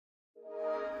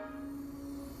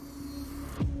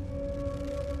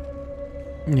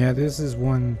Yeah, this is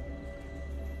one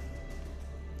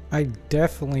I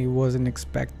definitely wasn't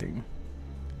expecting.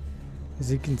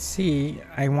 As you can see,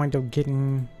 I wind up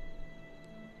getting...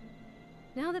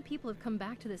 Now that people have come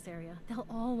back to this area, they'll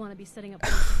all want to be setting up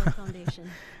Forest as our foundation.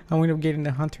 I wind up getting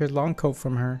the Hunter's long coat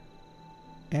from her.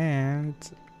 And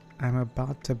I'm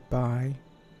about to buy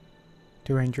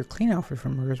the Ranger clean outfit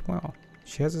from her as well.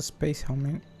 She has a space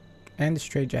helmet and a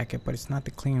straight jacket, but it's not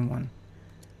the clean one.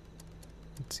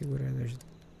 Let's see what other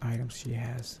items she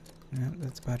has. No,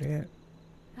 that's about it.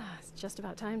 It's just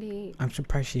about time to eat. I'm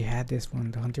surprised she had this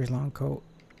one, the Hunter's long coat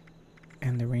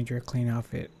and the Ranger clean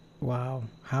outfit. Wow,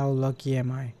 how lucky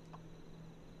am I?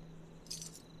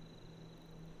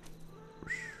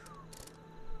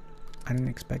 I didn't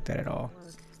expect that at all.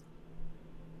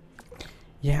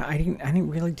 Yeah, I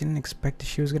didn't expect that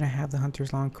she was gonna have the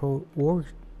Hunter's long coat or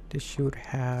that she would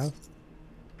have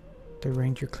the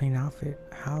Ranger clean outfit.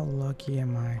 How lucky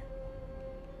am I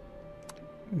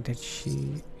that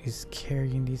she is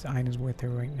carrying these items with her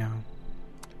right now.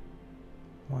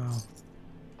 Wow.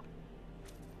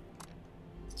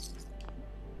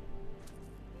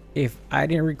 If I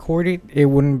didn't record it, it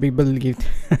wouldn't be believed.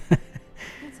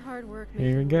 It's hard work.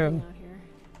 Here we go. Out here.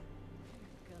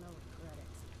 You're gonna regret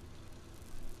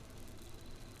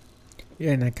it.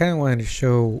 Yeah, and I kind of wanted to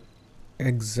show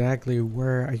exactly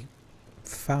where I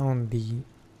found the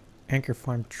Anchor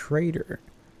Farm Trader.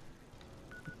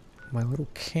 My little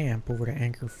camp over to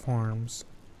Anchor Farms.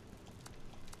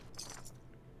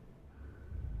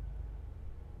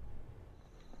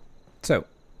 So,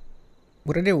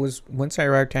 what I did was, once I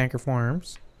arrived to Anchor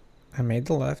Farms, I made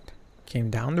the left, came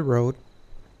down the road,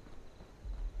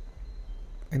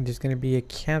 and there's going to be a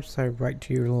campsite right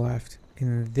to your left.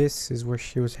 And this is where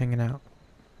she was hanging out.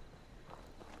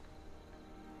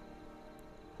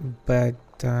 But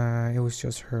it was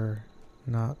just her,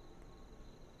 not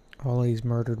all these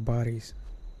murdered bodies.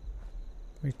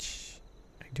 Which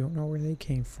I don't know where they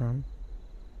came from.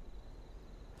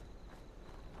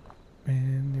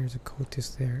 And there's a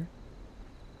cultist there.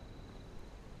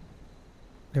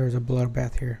 There's a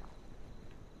bloodbath here.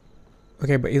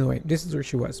 Okay, but either way, this is where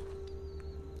she was.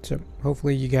 So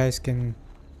hopefully you guys can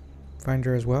find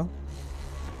her as well.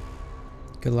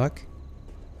 Good luck.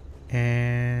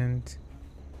 And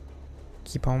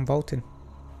keep on voting.